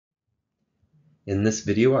In this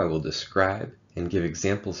video, I will describe and give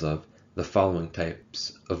examples of the following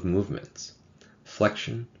types of movements: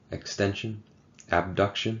 flexion, extension,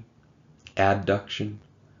 abduction, adduction,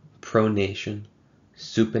 pronation,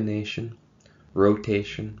 supination,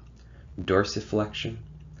 rotation, dorsiflexion,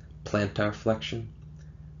 plantar flexion,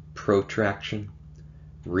 protraction,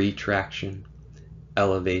 retraction,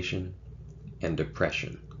 elevation, and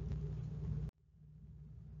depression.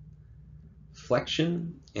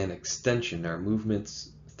 Flexion and extension are movements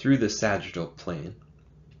through the sagittal plane.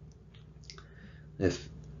 If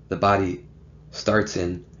the body starts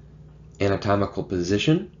in anatomical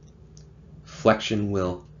position, flexion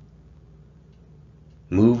will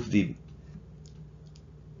move the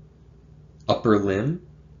upper limb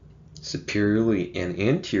superiorly and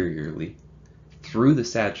anteriorly through the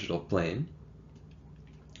sagittal plane.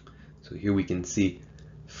 So here we can see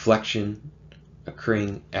flexion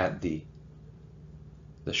occurring at the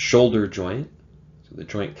shoulder joint. So the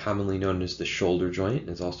joint commonly known as the shoulder joint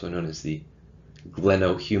is also known as the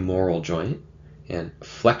glenohumeral joint. And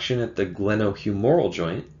flexion at the glenohumeral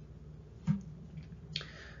joint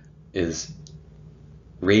is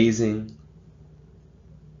raising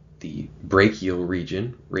the brachial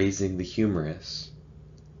region, raising the humerus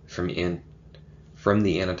from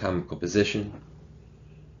the anatomical position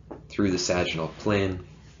through the sagittal plane.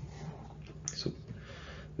 So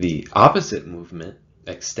the opposite movement,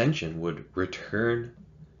 extension, would return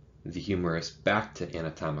the humerus back to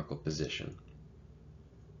anatomical position.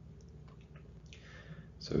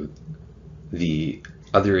 So the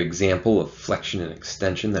other example of flexion and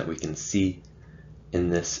extension that we can see in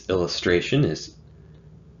this illustration is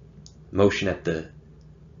motion at the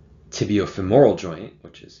tibiofemoral joint,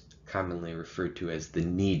 which is commonly referred to as the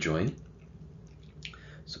knee joint.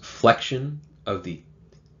 So flexion of the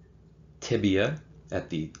tibia at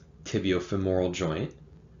the tibiofemoral joint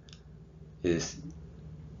is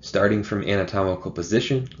starting from anatomical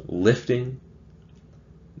position, lifting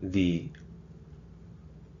the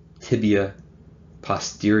tibia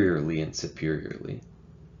posteriorly and superiorly.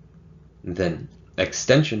 And then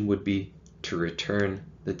extension would be to return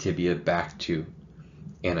the tibia back to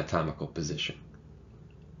anatomical position.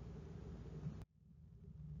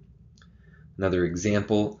 Another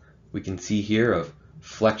example we can see here of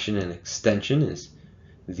flexion and extension is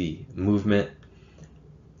the movement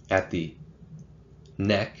at the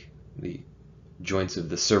neck, the joints of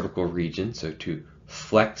the cervical region. So to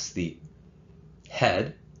flex the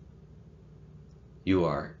head, you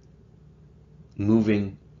are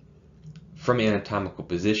moving from anatomical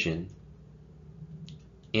position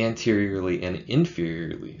anteriorly and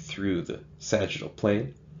inferiorly through the sagittal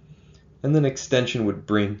plane. And then extension would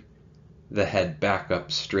bring the head back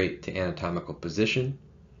up straight to anatomical position.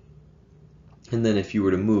 And then if you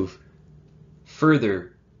were to move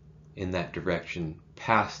further in that direction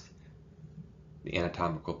past the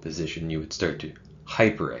anatomical position, you would start to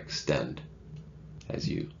hyperextend as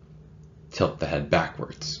you tilt the head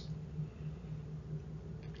backwards.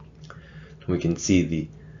 We can see the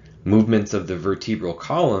movements of the vertebral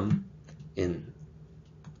column in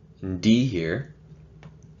D here.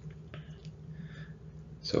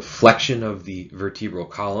 So flexion of the vertebral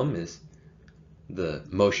column is the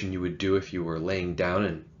motion you would do if you were laying down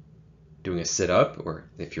and doing a sit-up, or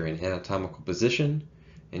if you're in anatomical position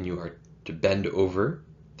and you are to bend over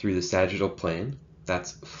through the sagittal plane.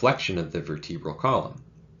 That's flexion of the vertebral column.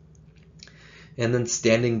 And then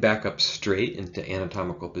standing back up straight into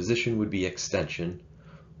anatomical position would be extension,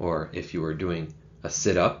 or if you were doing a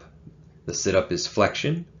sit-up, the sit-up is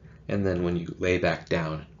flexion, and then when you lay back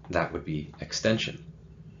down, that would be extension.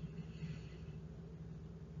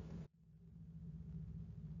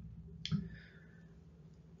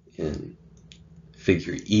 In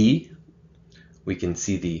figure E, we can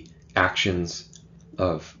see the actions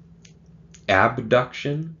of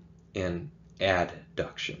abduction and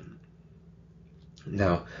adduction.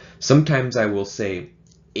 Now, sometimes I will say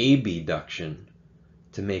abduction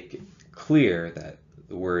to make it clear that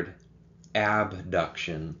the word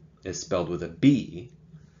abduction is spelled with a B,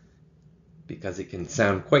 because it can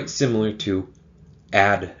sound quite similar to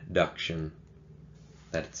adduction,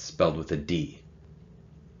 that's spelled with a D.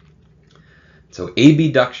 So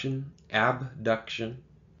abduction, abduction,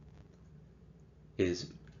 is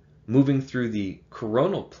moving through the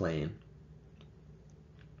coronal plane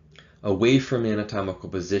away from anatomical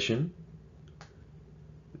position,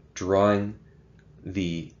 drawing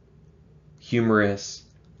the humerus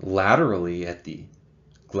laterally at the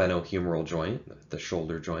glenohumeral joint, the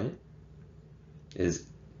shoulder joint, is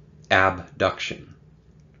abduction.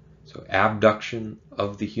 So abduction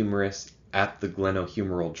of the humerus at the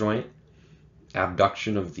glenohumeral joint,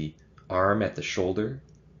 abduction of the arm at the shoulder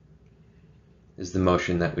is the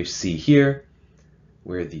motion that we see here,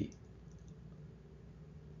 where the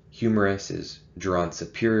humerus is drawn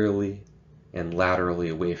superiorly and laterally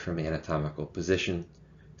away from anatomical position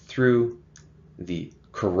through the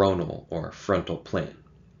coronal or frontal plane.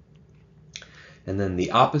 And then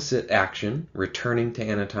the opposite action, returning to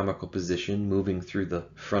anatomical position, moving through the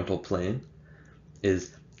frontal plane,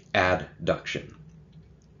 is adduction.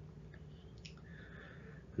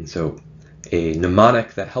 And so a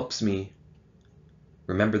mnemonic that helps me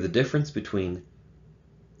remember the difference between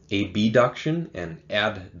abduction and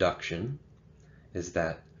adduction is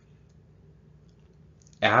that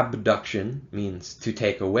abduction means to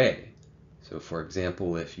take away. So for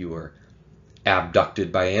example, if you were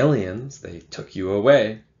abducted by aliens, they took you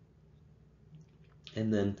away.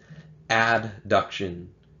 And then adduction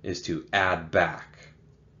is to add back.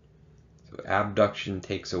 So abduction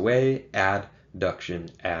takes away,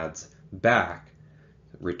 adduction adds back,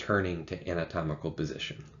 returning to anatomical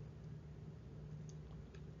position.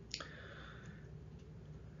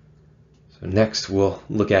 So next we'll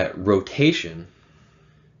look at rotation.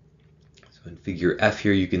 So in figure F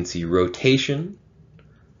here you can see rotation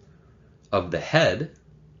of the head.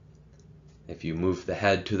 If you move the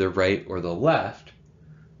head to the right or the left,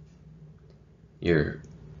 you're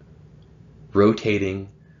rotating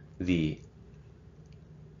the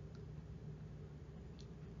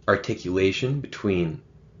articulation between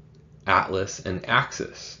atlas and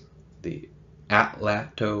axis. The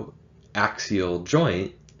atlato-axial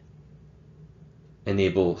joint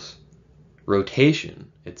enables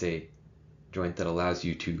rotation. It's a joint that allows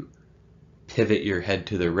you to pivot your head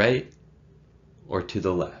to the right or to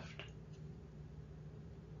the left.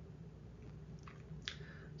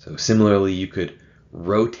 So similarly, you could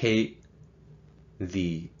rotate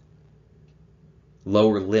the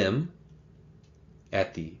lower limb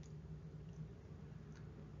at the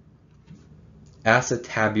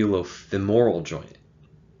acetabulofemoral joint,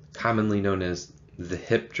 commonly known as the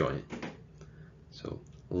hip joint. So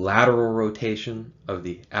lateral rotation of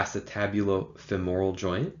the acetabulofemoral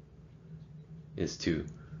joint is to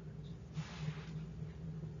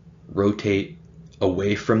rotate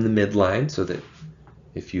away from the midline, so that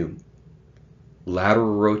if you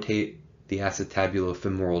lateral rotate the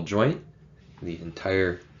acetabulofemoral joint, the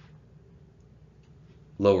entire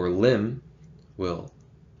lower limb will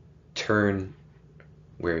turn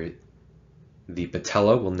where the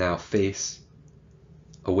patella will now face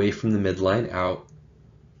away from the midline out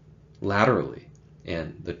laterally,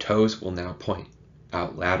 and the toes will now point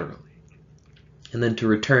out laterally. And then to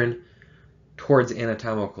return towards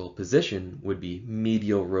anatomical position would be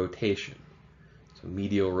medial rotation. So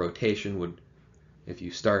medial rotation would, if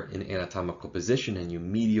you start in anatomical position and you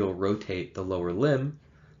medial rotate the lower limb,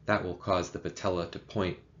 that will cause the patella to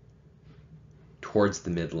point towards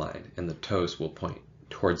the midline and the toes will point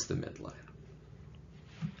towards the midline.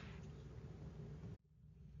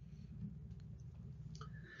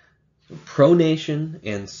 So pronation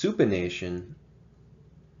and supination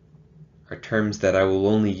are terms that I will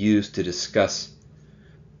only use to discuss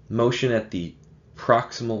motion at the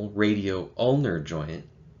proximal radio-ulnar joint.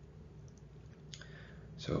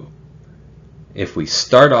 So if we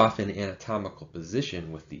start off in anatomical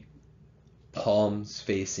position with the palms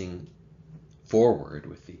facing forward,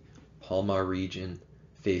 with the palmar region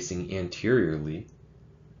facing anteriorly,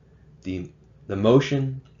 the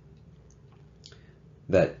motion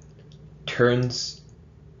that turns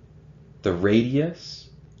the radius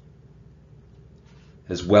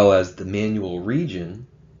as well as the manual region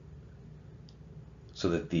so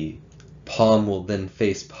that the palm will then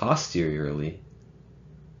face posteriorly,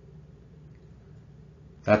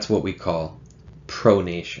 that's what we call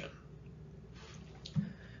pronation.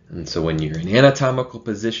 And so when you're in anatomical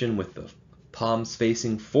position with the palms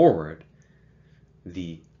facing forward,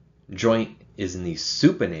 the joint is in the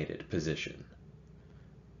supinated position.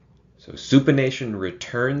 So supination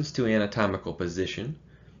returns to anatomical position,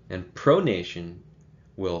 and pronation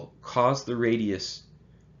will cause the radius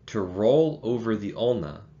to roll over the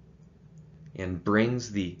ulna and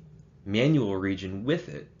brings the manual region with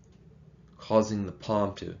it, causing the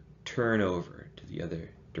palm to turn over to the other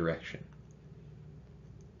direction.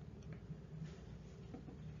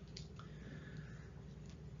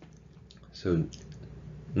 So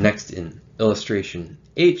next in illustration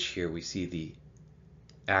H here we see the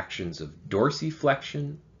actions of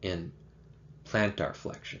dorsiflexion and plantar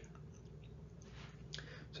flexion.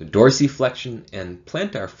 So dorsiflexion and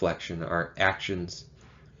plantar flexion are actions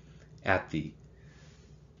at the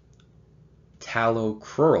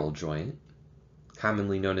talocrural joint,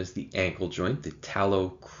 commonly known as the ankle joint, the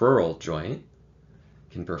talocrural joint.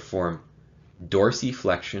 can perform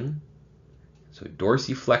dorsiflexion. So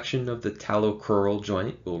dorsiflexion of the talocrural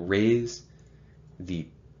joint will raise the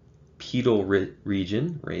pedal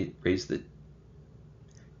region, raise the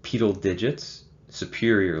pedal digits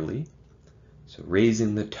superiorly. So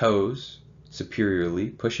raising the toes superiorly,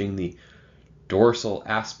 pushing the dorsal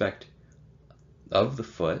aspect of the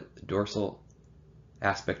foot, the dorsal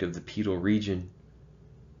aspect of the pedal region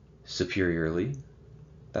superiorly.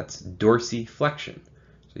 That's dorsiflexion.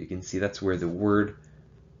 So you can see that's where the word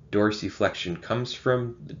dorsiflexion comes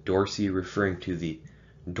from, the dorsi referring to the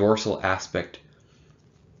dorsal aspect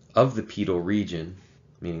of the pedal region,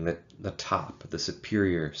 meaning the top, the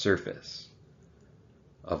superior surface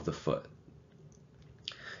of the foot.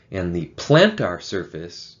 And the plantar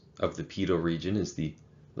surface of the pedal region is the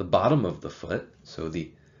bottom of the foot, so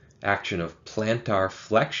the action of plantar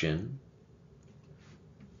flexion.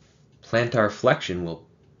 Plantar flexion will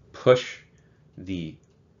push the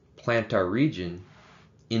plantar region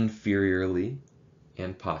inferiorly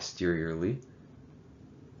and posteriorly.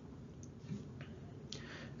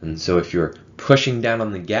 And so if you're pushing down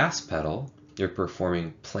on the gas pedal, you're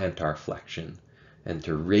performing plantar flexion. And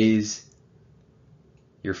to raise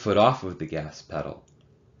your foot off of the gas pedal,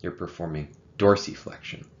 you're performing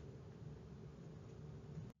dorsiflexion.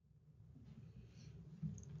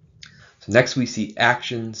 So next we see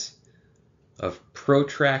actions of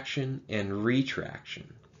protraction and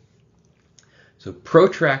retraction. So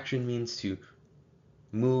protraction means to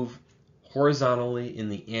move horizontally in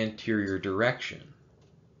the anterior direction.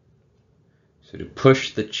 So to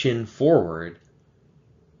push the chin forward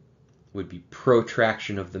would be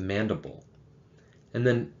protraction of the mandible. And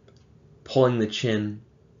then pulling the chin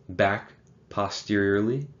back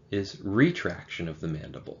posteriorly is retraction of the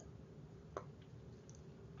mandible.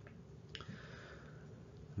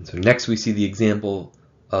 And so next we see the example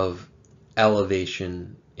of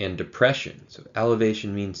elevation and depression. So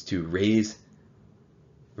elevation means to raise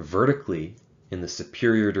vertically in the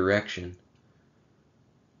superior direction.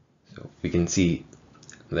 So we can see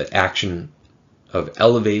the action of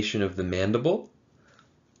elevation of the mandible.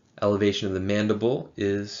 Elevation of the mandible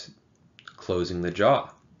is closing the jaw.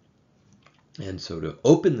 And so to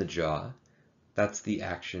open the jaw, that's the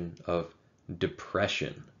action of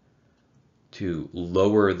depression. To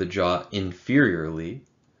lower the jaw inferiorly,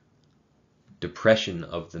 depression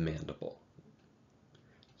of the mandible.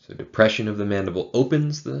 So depression of the mandible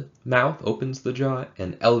opens the mouth, opens the jaw,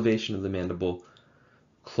 and elevation of the mandible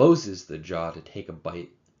closes the jaw to take a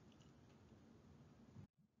bite